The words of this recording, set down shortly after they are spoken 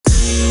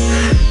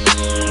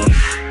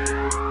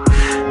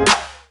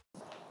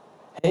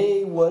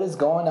What is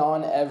going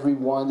on,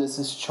 everyone? This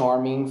is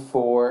Charming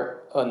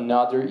for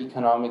another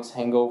Economics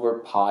Hangover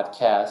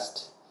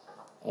podcast.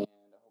 And I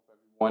hope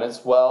everyone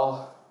is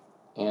well.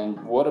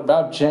 And what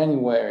about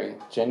January?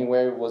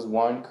 January was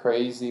one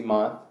crazy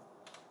month.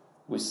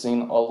 We've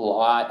seen a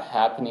lot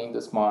happening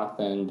this month,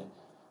 and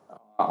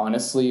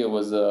honestly, it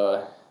was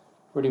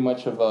pretty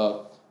much of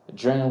a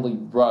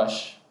adrenaline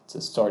rush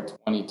to start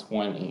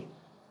 2020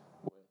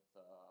 with a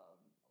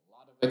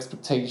lot of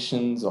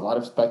expectations, a lot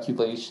of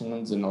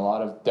speculations, and a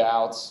lot of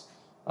doubts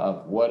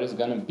of what is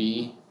going to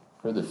be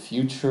for the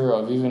future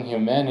of even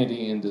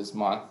humanity in this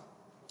month.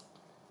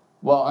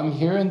 Well, I'm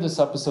here in this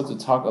episode to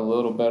talk a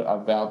little bit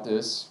about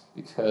this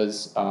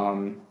because,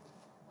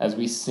 as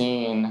we've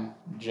seen,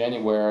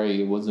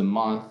 January was a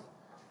month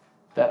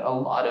that a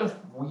lot of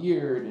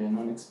weird and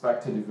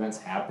unexpected events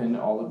happened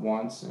all at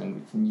once, and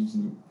we can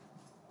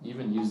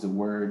even use the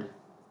word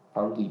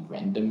probably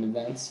random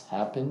events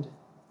happened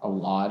a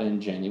lot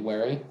in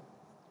January.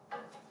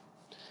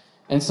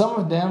 And some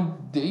of them,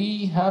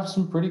 they have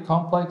some pretty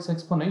complex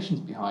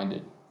explanations behind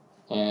it.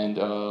 And,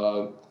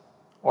 or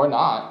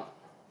not,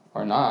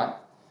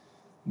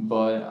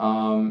 but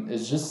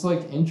it's just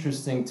like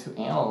interesting to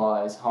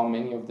analyze how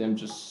many of them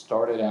just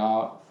started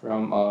out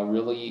from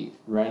really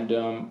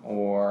random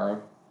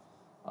or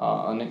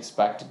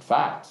unexpected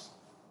facts.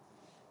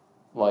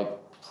 Like,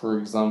 for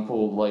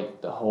example,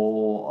 like the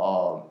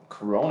whole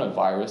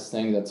coronavirus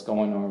thing that's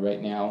going on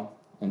right now,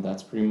 and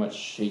that's pretty much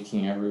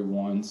shaking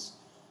everyone's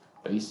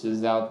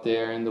faces out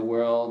there in the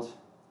world.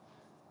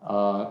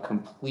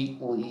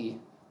 Completely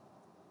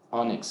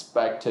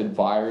unexpected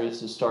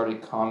virus has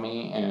started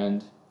coming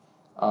and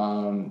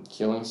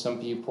killing some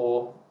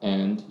people,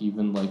 and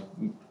even like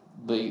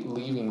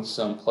leaving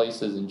some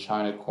places in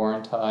China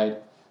quarantined,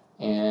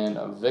 and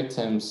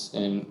victims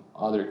in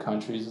other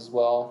countries as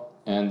well.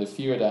 And the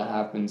fear that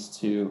happens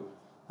to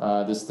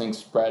this thing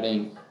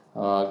spreading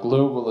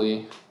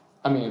globally.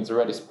 I mean, it's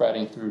already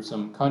spreading through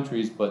some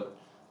countries, but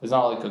it's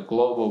not like a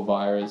global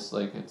virus.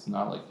 Like, it's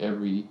not like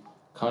every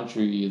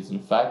country is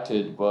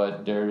infected,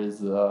 but there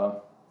is a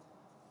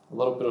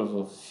little bit of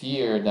a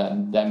fear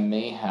that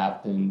may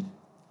happen.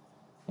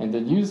 And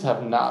the news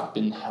have not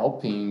been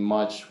helping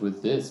much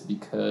with this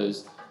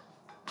because,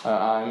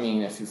 I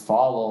mean, if you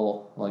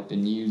follow like the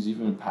news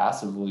even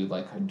passively,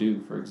 like I do,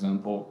 for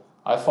example,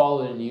 I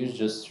follow the news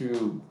just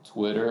through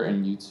Twitter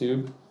and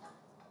YouTube.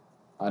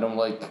 I don't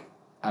like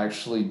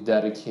actually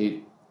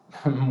dedicate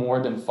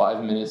more than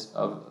 5 minutes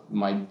of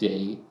my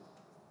day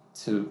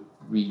to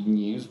read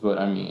news, but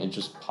I mean, it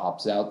just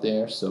pops out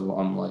there. So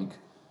I'm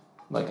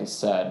like I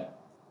said,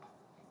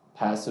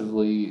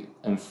 passively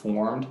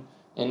informed.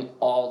 And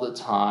all the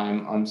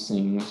time, I'm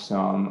seeing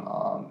some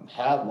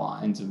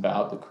headlines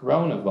about the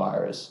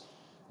coronavirus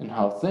and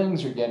how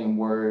things are getting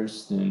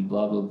worse and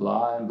blah, blah,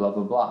 blah, and blah,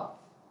 blah, blah.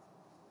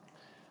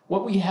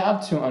 What we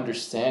have to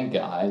understand,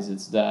 guys,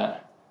 is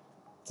that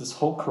this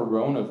whole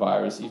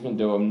coronavirus, even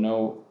though I'm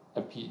no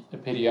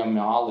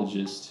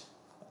epidemiologist,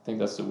 I think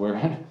that's the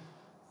word.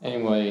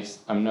 Anyways,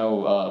 I'm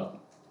no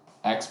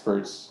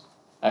expert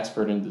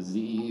in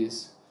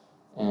disease,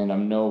 and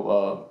I'm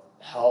no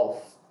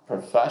health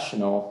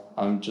professional.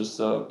 I'm just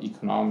a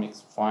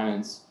economics,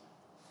 finance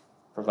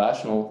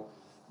professional,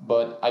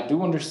 but I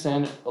do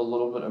understand a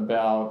little bit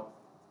about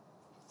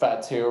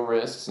fat tail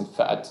risks and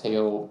fat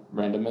tail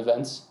random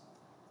events,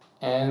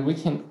 and we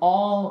can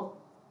all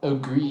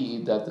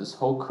agree that this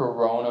whole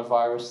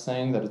coronavirus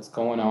thing that it's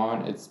going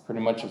on, it's pretty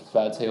much a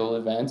fat tail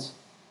event.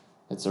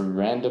 It's a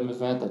random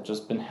event that's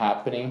just been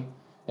happening.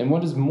 And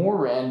what is more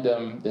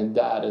random than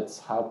that, it's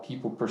how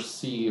people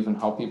perceive and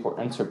how people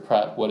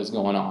interpret what is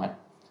going on.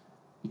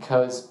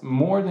 Because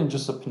more than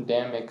just a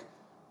pandemic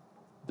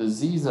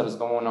disease that is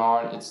going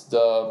on, it's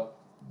the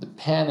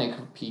panic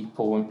of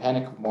people and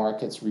panic of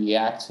markets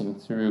reacting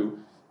through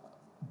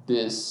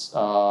this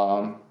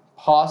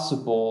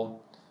possible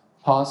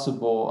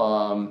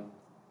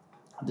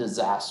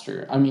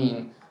disaster. I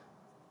mean,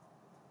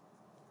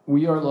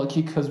 we are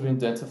lucky because we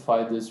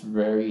identified this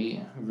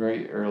very,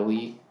 very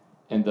early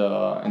in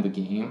the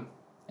game,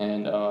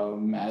 and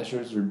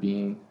measures are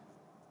being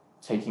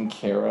taken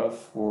care of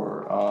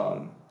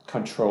for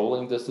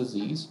controlling this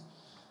disease.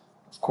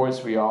 Of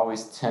course, we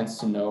always tend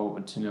to know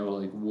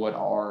like what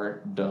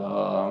are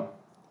the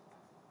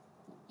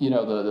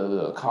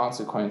the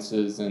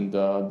consequences and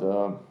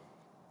the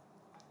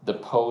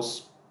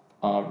post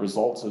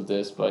results of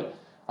this, but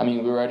I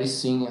mean, we're already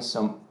seeing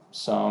some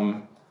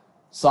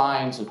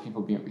signs of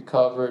people being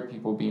recovered,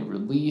 people being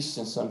released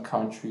in some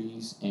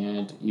countries,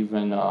 and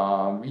even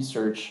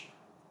research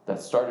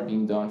that started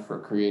being done for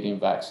creating a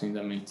vaccine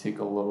that may take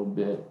a little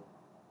bit,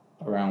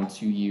 around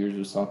 2 years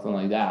or something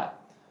like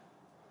that.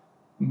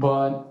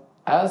 But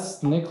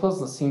as Nicholas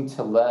Nassim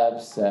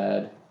Taleb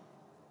said,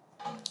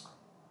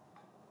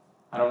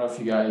 I don't know if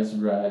you guys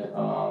read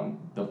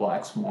The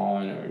Black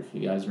Swan, or if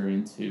you guys are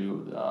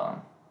into the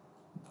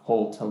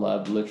whole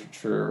Taleb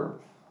literature,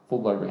 full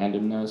by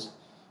randomness.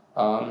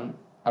 I'm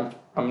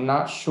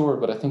not sure,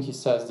 but I think he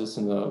says this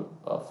in the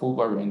Fooled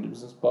by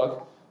Randomness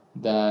book,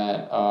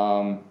 that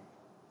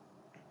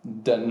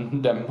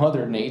that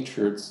Mother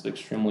Nature is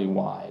extremely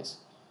wise.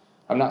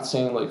 I'm not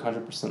saying like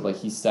 100% like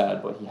he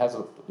said, but he has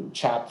a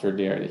chapter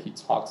there that he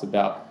talks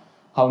about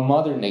how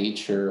Mother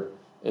Nature,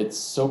 it's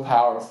so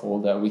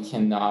powerful that we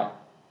cannot,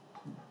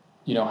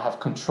 have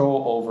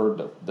control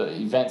over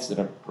the events that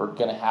are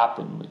going to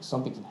happen. Like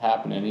something can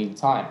happen at any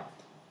time.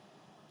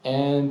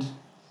 And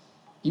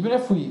even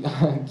if we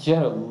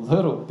get a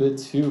little bit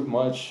too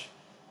much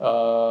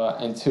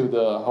into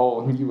the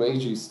whole new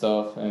agey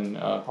stuff, and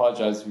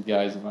apologize to you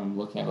guys if I'm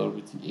looking a little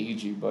bit too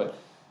agey, but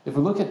if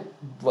we look at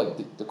like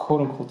the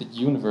quote unquote the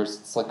universe,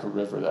 it's like a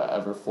river that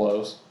ever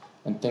flows,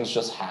 and things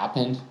just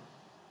happened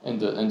in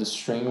the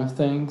stream of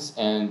things,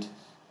 and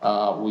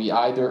we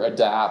either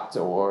adapt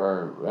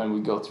and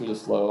we go through the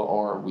flow,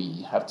 or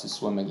we have to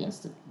swim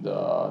against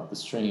the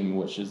stream,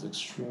 which is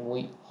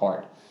extremely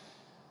hard.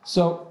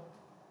 So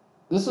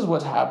this is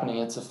what's happening.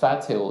 It's a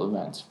fat tail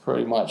event,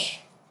 pretty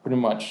much,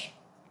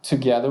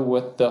 together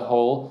with the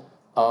whole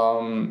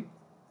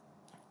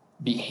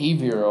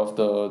behavior of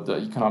the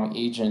economic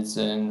agents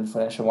and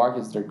financial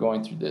markets that are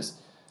going through this.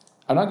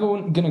 I'm not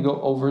going to go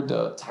over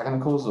the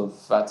technicals of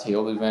fat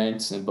tail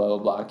events and blah, blah,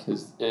 blah,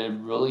 because it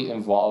really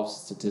involves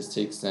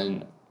statistics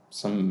and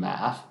some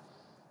math.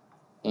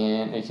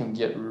 And it can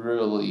get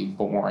really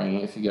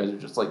boring if you guys are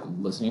just like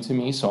listening to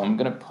me. So I'm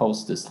going to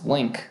post this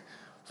link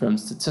from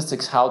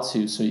Statistics How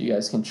To so you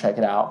guys can check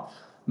it out.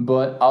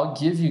 But I'll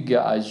give you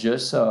guys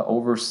just an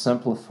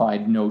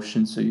oversimplified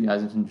notion so you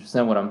guys can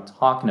understand what I'm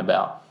talking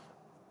about.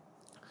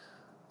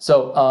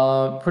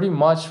 So pretty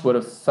much what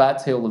a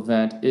fat tail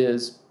event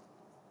is,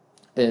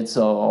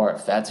 or a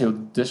fat tail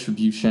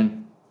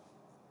distribution,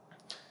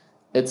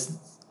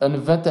 it's an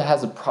event that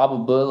has a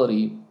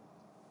probability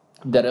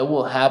that it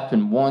will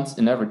happen once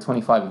in every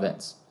 25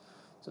 events.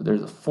 So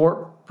there's a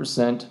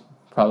 4%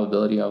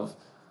 probability of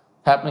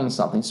happening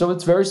something. So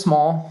it's very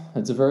small.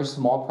 It's a very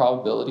small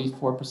probability,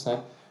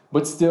 4%.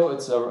 But still,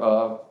 it's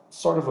a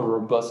sort of a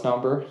robust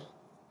number.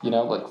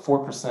 Like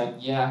 4%,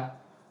 yeah,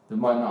 it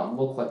might not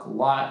look like a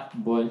lot,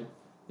 but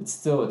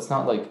it's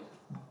not like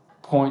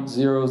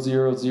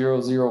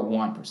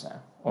 0.00001%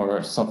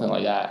 or something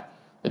like that.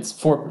 It's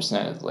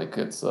 4%. It's like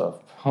it's a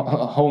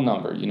whole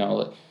number,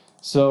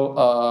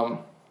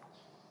 So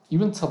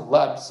even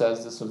Taleb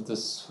says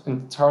this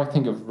entire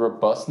thing of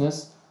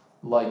robustness.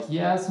 Like,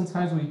 yeah,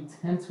 sometimes we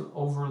tend to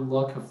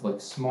overlook of like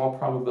small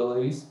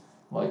probabilities,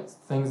 like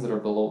things that are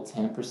below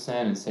 10%,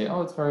 and say,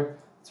 oh, it's very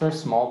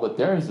small, but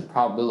there is a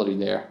probability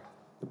there.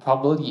 The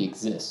probability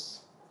exists.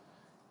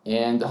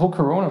 And the whole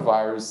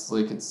coronavirus,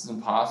 like, it's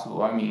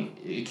impossible. I mean,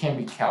 it can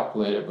be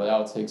calculated, but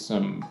that'll take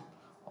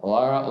a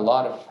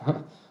lot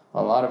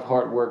of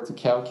hard work to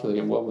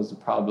calculate what was the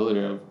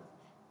probability of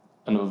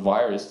a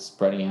virus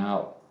spreading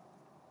out.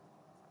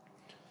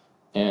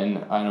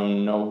 And I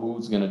don't know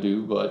who's gonna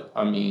do, but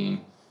I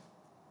mean,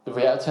 if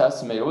we had to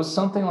estimate, it was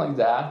something like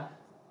that,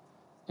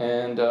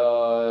 and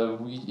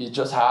it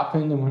just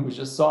happened, and we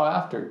just saw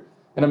after.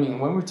 And I mean,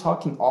 when we're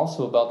talking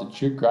also about the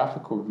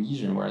geographical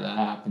region where that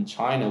happened,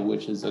 China,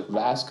 which is a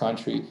vast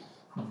country,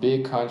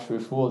 big country,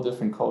 full of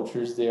different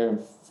cultures there, and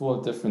full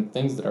of different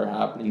things that are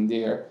happening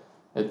there.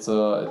 It's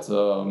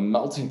a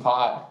melting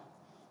pot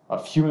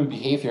of human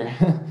behavior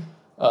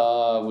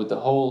with the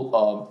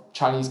whole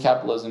Chinese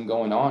capitalism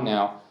going on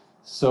now.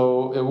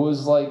 So it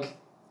was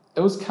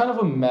kind of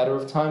a matter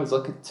of time. It's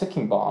like a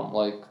ticking bomb.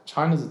 Like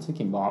China's a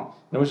ticking bomb.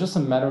 And it was just a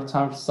matter of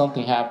time for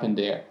something happened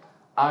there.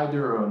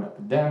 Either an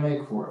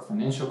epidemic or a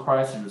financial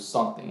crisis or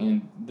something.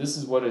 And this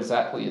is what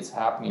exactly is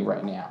happening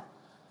right now.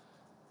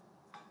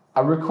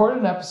 I recorded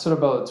an episode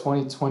about the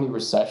 2020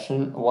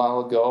 recession a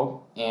while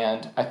ago,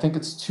 and I think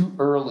it's too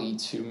early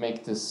to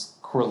make this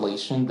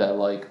correlation that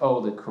like, oh,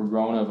 the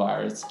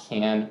coronavirus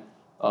can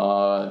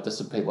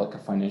dissipate like a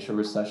financial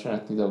recession. I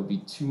think that would be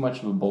too much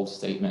of a bold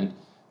statement.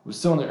 We're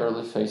still in the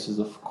early phases,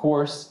 of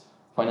course.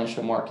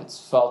 Financial markets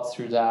felt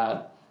through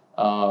that.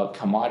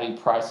 Commodity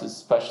prices,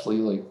 especially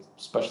like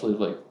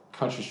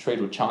countries trade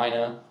with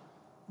China.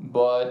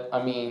 But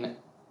I mean,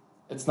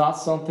 it's not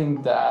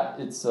something that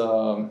it's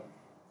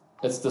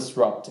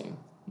disrupting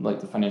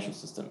like the financial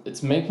system.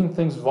 It's making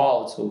things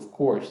volatile, of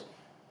course.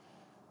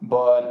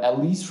 But at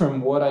least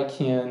from what I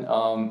can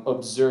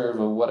observe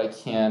or what I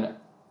can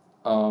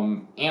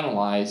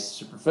analyze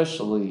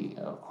superficially,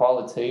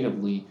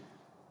 qualitatively,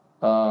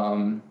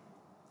 I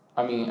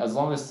mean, as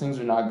long as things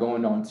are not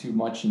going on too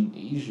much in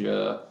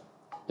Asia,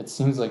 it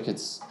seems like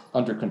it's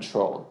under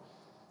control.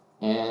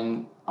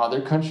 And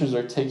other countries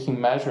are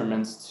taking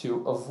measurements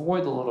to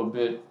avoid a little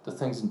bit the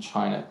things in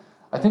China.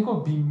 I think it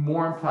would be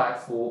more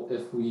impactful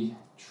if we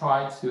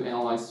try to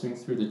analyze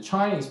things through the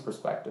Chinese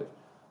perspective.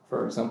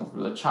 For example,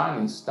 for the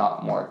Chinese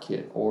stock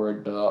market or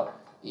the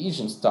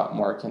Asian stock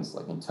markets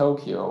like in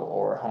Tokyo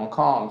or Hong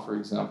Kong, for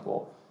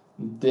example.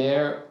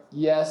 There,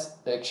 yes,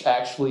 it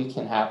actually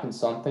can happen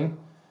something.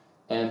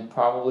 And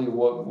probably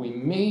what we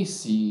may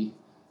see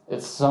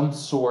is some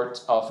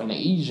sort of an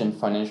Asian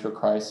financial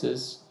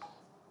crisis,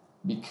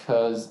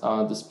 because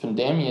this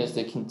pandemic,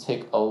 they can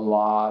take a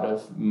lot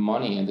of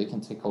money and they can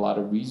take a lot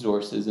of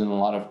resources and a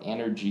lot of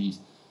energies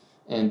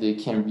and they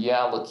can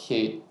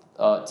reallocate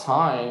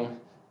time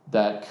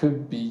that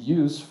could be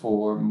used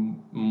for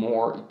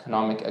more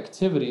economic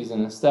activities,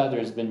 and instead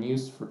there's been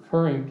used for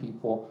curing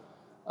people,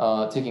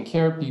 taking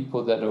care of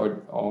people that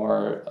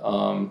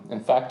are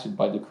infected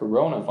by the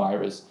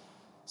coronavirus.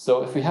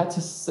 So if we had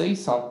to say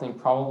something,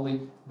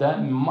 probably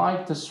that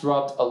might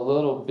disrupt a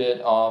little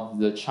bit of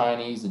the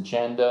Chinese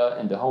agenda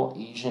and the whole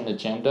Asian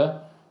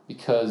agenda,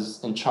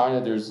 because in China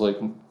there's like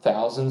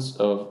thousands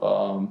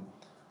of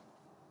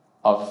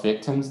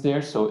victims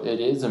there. So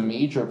it is a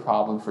major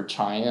problem for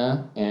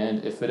China,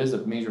 and if it is a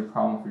major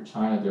problem for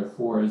China,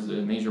 therefore is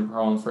a major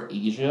problem for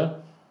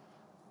Asia,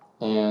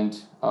 and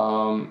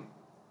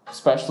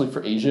especially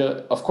for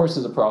Asia. Of course,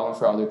 it's a problem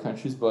for other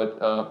countries, but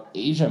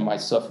Asia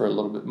might suffer a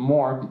little bit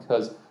more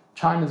because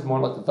China is more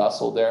like the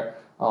vessel there.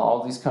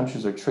 All these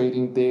countries are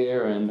trading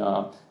there, and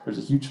there's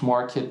a huge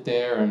market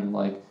there, and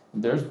like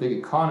there's big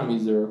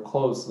economies that are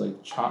close, like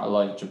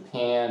like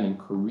Japan and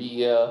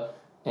Korea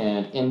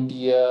and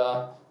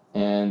India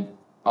and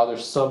other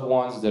sub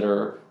ones that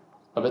are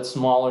a bit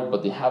smaller,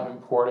 but they have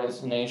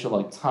importance in Asia,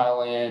 like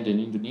Thailand and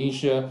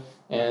Indonesia.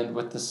 And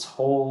with this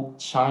whole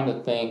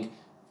China thing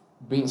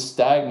being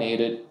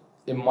stagnated,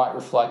 it might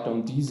reflect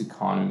on these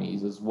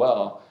economies as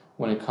well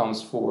when it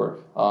comes for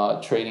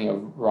trading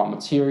of raw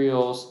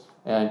materials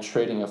and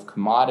trading of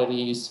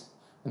commodities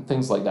and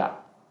things like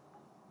that.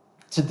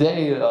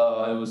 Today, it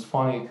was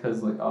funny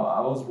because like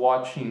I was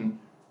watching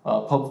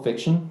Pulp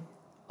Fiction,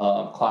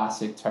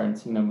 classic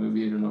Tarantino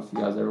movie. I don't know if you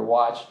guys ever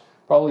watched.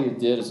 Probably you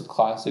did. It's a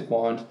classic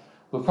one,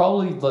 but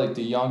probably like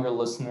the younger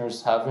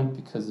listeners haven't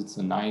because it's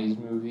a '90s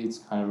movie. It's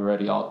kind of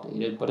already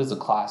outdated, but it's a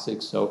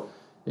classic. So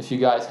if you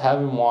guys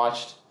haven't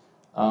watched,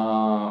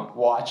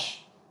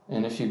 watch.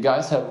 And if you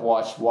guys have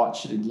watched,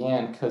 watch it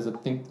again, because I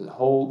think the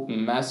whole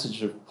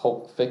message of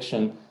Pulp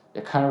Fiction,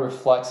 it kind of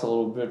reflects a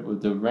little bit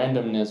with the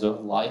randomness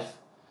of life.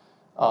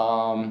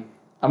 I'm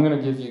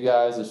gonna give you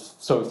guys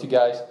if you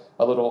guys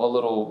a little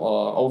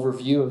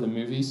overview of the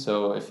movie.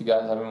 So if you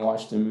guys haven't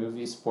watched the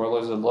movie,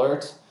 spoilers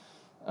alert.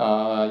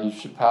 You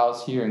should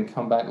pause here and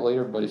come back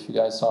later. But if you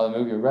guys saw the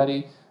movie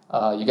already,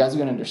 you guys are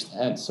gonna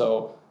understand.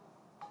 So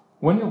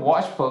when you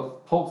watch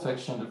Pulp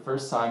Fiction the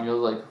first time, you're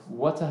like,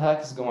 what the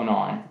heck is going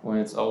on when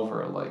it's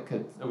over? Like,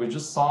 we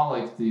just saw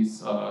like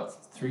these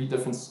three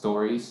different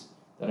stories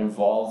that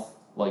involve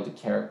like the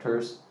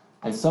characters,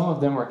 and some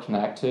of them were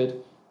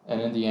connected,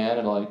 and in the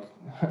end, like,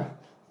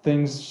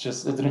 things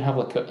just, it didn't have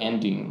like an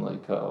ending,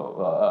 like,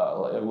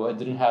 it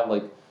didn't have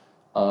like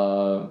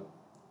uh,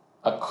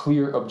 a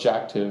clear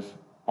objective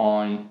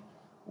on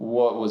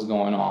what was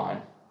going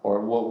on,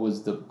 or what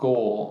was the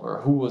goal,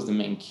 or who was the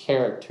main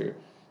character.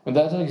 And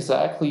that's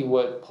exactly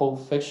what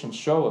Pulp Fiction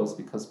shows us,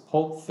 because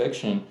Pulp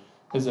Fiction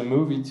is a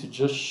movie to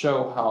just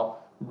show how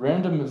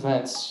random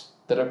events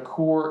that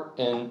occur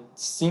in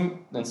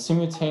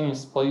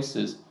simultaneous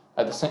places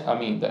at the same, I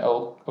mean, that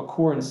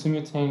occur in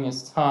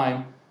simultaneous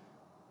time,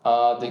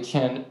 they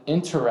can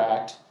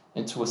interact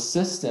into a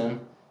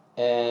system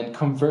and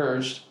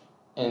converge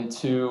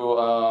into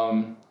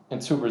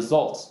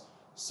results.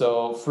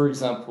 So, for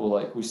example,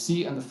 like we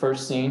see in the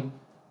first scene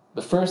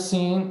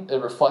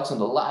it reflects on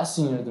the last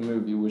scene of the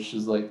movie, which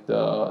is like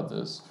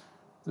this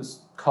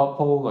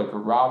couple like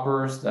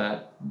robbers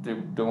that they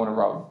want to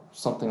rob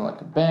something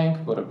like a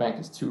bank, but a bank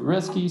is too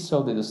risky,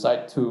 so they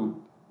decide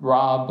to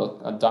rob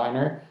a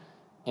diner,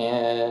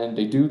 and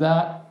they do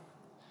that.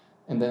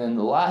 And then in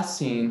the last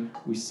scene,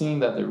 we've seen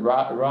that they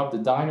rob the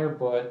diner,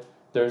 but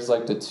there's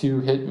like the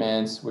two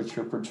hitmans, which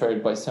were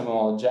portrayed by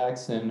Samuel L.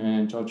 Jackson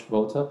and John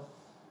Travolta,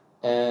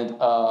 and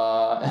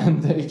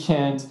and they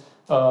can't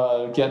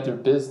get their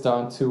biz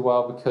done too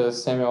well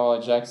because Samuel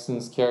L.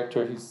 Jackson's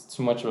character, he's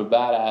too much of a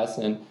badass,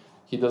 and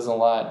he doesn't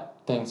let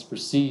things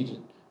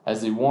proceed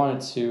as they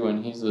wanted to,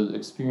 and he's an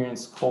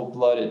experienced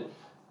cold-blooded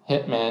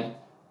hitman.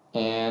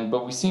 And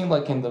but we seen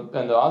like in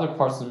the other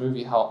parts of the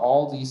movie how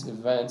all these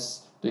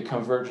events they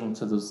converge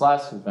into those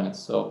last events.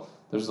 So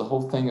there's the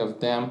whole thing of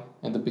them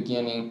in the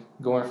beginning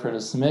going for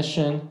this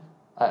mission.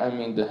 I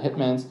mean the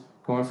hitmen's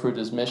going for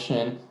this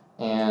mission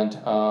and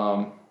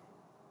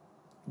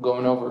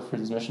going over for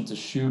this mission to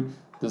shoot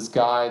this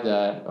guy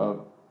that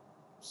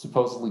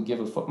supposedly give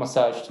a foot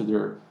massage to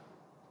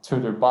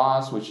their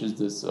boss, which is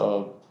this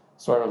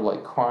sort of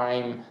like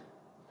crime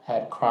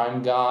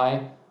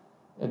guy.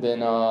 And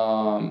then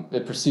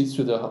it proceeds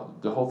through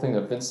the whole thing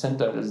that Vincent,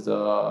 that is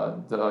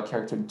the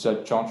character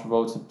that John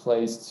Travolta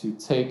plays, to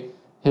take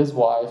his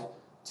wife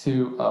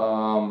to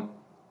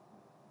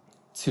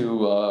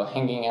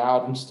hanging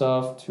out and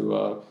stuff, to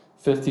a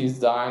 50s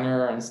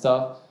diner and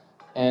stuff.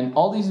 And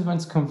all these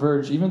events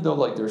converge, even though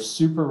like they're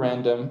super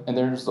random. And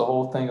there's the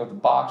whole thing of the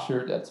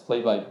boxer that's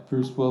played by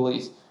Bruce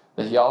Willis,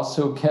 that he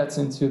also gets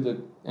into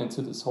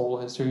this whole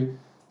history.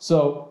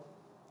 So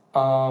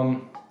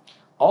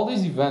all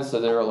these events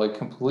that are like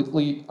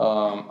completely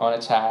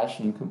unattached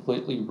and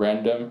completely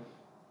random,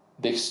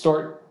 they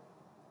start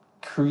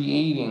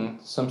creating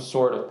some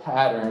sort of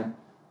pattern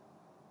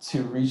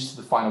to reach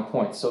the final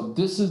point. So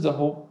this is the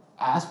whole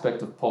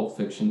aspect of Pulp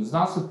Fiction. It's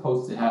not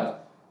supposed to have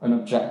an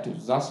objective.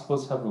 It's not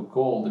supposed to have a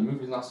goal. The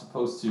movie's not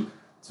supposed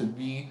to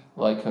be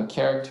like a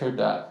character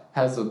that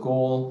has a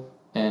goal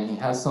and he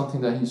has something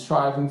that he's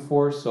striving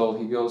for. So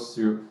he goes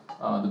through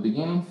the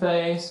beginning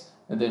phase,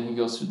 and then he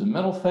goes through the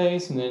middle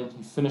phase, and then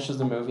he finishes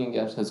the movie and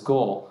gets his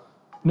goal.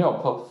 No,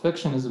 Pulp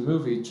Fiction is a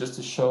movie just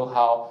to show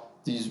how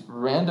these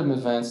random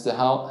events that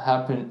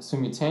happen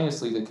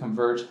simultaneously that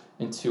converge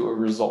into a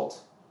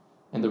result.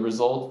 And the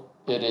result,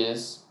 it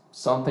is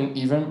something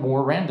even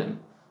more random.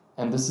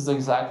 And this is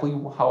exactly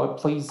how it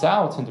plays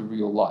out in the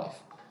real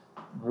life.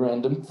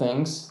 Random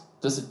things,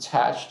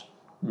 disattached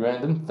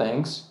random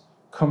things,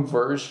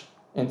 converge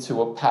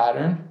into a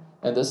pattern,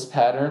 and this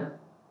pattern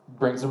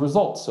brings a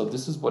result. So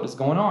this is what is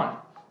going on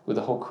with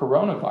the whole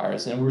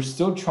coronavirus, and we're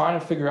still trying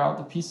to figure out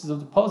the pieces of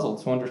the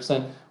puzzle to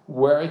understand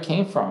where it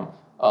came from,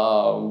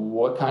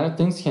 what kind of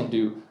things can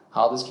do,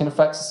 how this can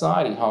affect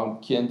society, how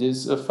can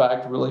this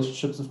affect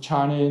relationships of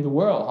China in the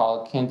world,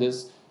 how can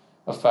this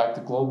affect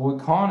the global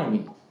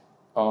economy.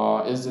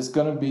 Is this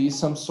going to be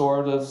some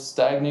sort of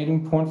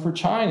stagnating point for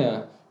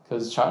China?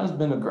 Because China's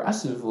been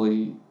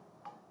aggressively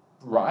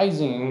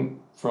rising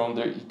from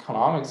their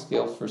economic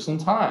scale for some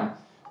time,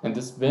 and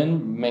this has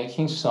been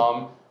making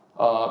some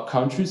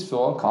countries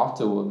feel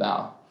uncomfortable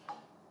about.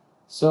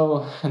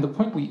 So, and the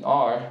point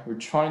we're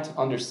trying to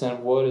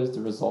understand what is the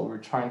result. We're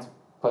trying to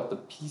put the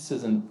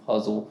pieces in the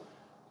puzzle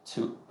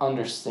to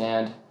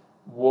understand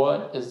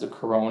what is the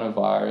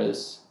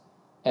coronavirus,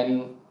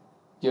 and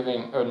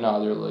giving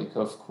another, like,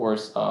 of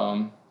course,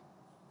 a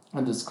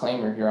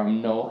disclaimer here,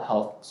 I'm no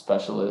health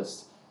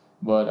specialist,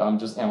 but I'm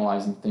just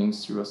analyzing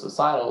things through a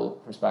societal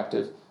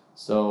perspective.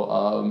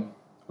 So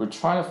we're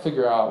trying to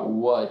figure out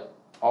what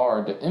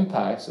are the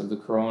impacts of the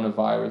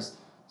coronavirus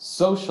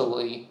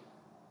socially,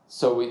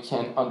 so we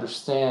can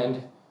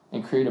understand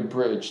and create a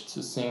bridge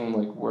to seeing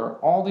like where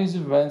all these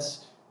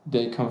events,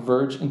 they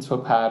converge into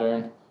a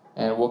pattern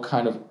and what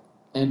kind of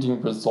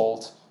ending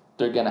result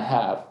they're gonna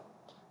have.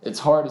 It's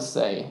hard to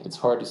say. It's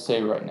hard to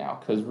say right now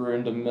because we're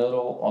in the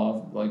middle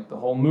of like the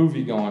whole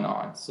movie going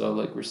on. So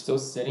like we're still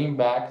sitting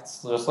back.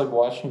 It's just like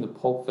watching the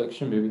Pulp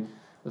Fiction movie.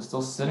 We're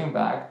still sitting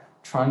back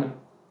trying to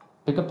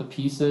pick up the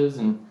pieces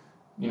and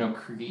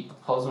create the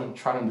puzzle and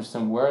try to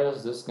understand where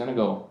is this gonna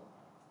go.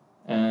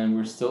 And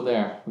we're still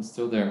there. We're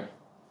still there.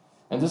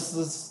 And this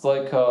is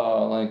like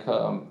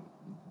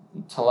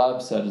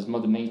Taleb said, is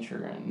Mother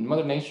Nature, and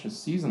Mother Nature is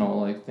seasonal.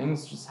 Like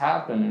things just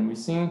happen, and we've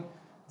seen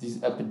these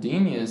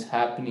epidemias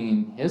happening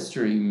in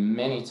history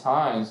many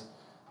times,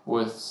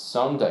 with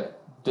some that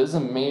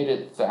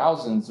decimated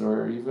thousands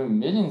or even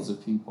millions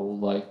of people,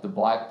 like the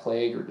Black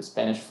Plague or the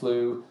Spanish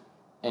flu.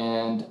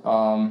 And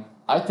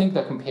I think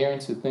that comparing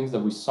to things that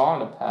we saw in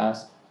the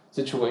past,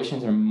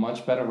 situations are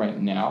much better right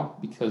now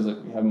because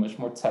we have much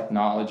more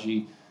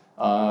technology,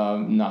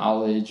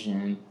 knowledge,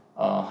 and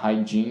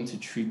hygiene to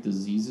treat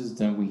diseases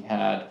than we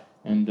had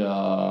in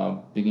the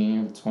beginning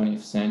of the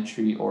 20th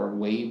century or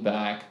way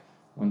back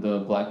when the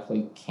Black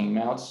Plague came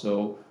out.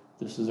 So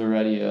this is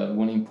already a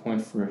winning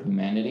point for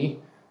humanity.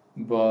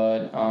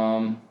 But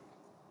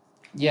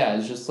yeah,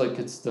 it's just like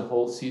it's the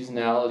whole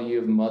seasonality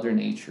of Mother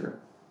Nature.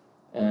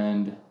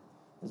 And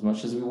as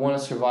much as we want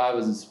to survive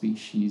as a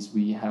species,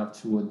 we have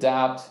to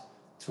adapt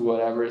to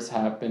whatever is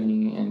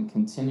happening and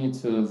continue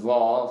to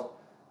evolve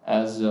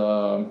as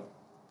a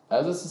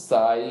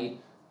society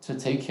to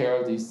take care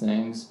of these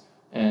things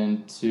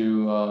and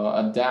to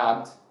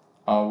adapt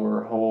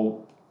our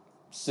whole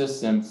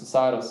system,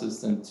 societal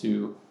system,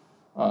 to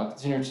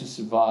continue to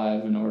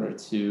survive in order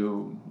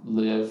to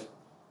live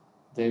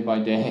day by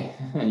day,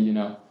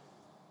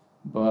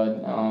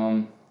 But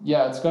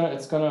yeah, it's gonna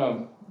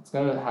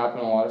happen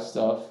a lot of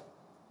stuff.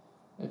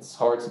 It's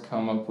hard to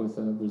come up with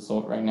a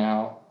result right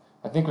now.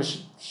 I think we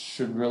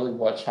should really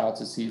watch out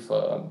to see if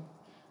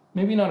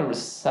maybe not a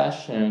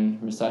recession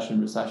is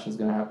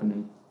going to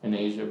happen in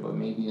Asia, but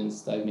maybe in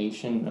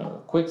stagnation,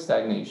 quick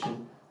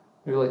stagnation,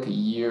 maybe like a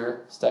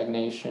year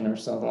stagnation or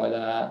something like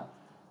that.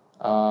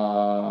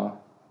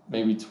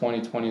 Maybe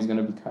 2020 is going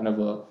to be kind of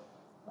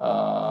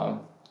a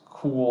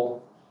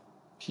cool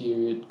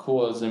period,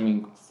 cool as I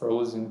mean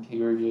frozen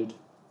period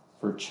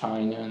for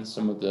China and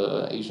some of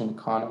the Asian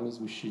economies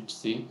we should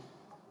see.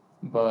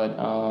 But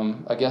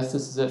I guess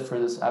this is it for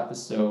this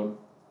episode.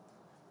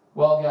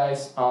 Well,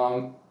 guys,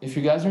 if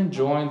you guys are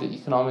enjoying the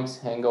Economics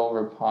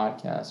Hangover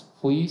podcast,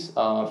 please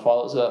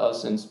follow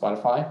us in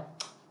Spotify.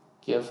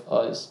 Give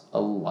us a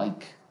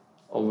like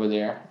over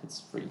there. It's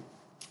free.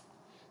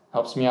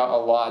 Helps me out a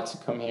lot to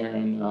come here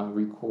and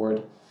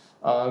record.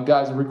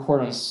 Guys, I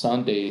record on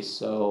Sundays,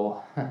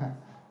 so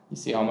you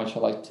see how much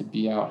I like to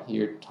be out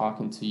here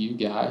talking to you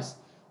guys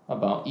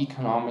about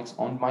economics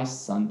on my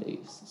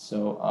Sundays.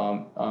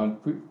 So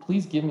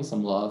please give me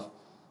some love,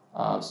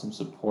 some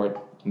support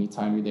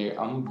anytime you're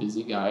there. I'm a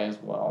busy guy as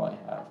well.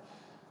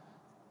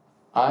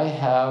 I'm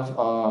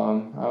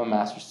a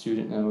master's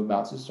student and I'm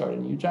about to start a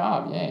new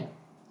job. Yay.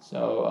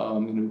 So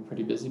I'm going to be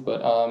pretty busy,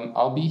 but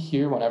I'll be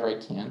here whenever I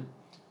can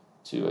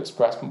to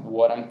express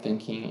what I'm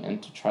thinking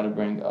and to try to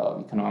bring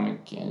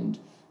economic and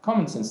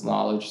common sense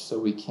knowledge so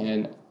we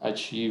can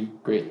achieve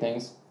great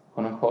things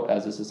quote unquote,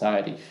 as a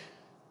society.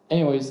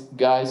 Anyways,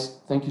 guys,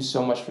 thank you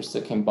so much for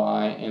sticking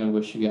by, and I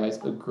wish you guys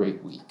a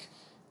great week.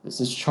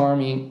 This is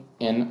Charmy,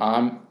 and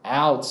I'm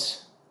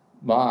out.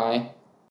 Bye.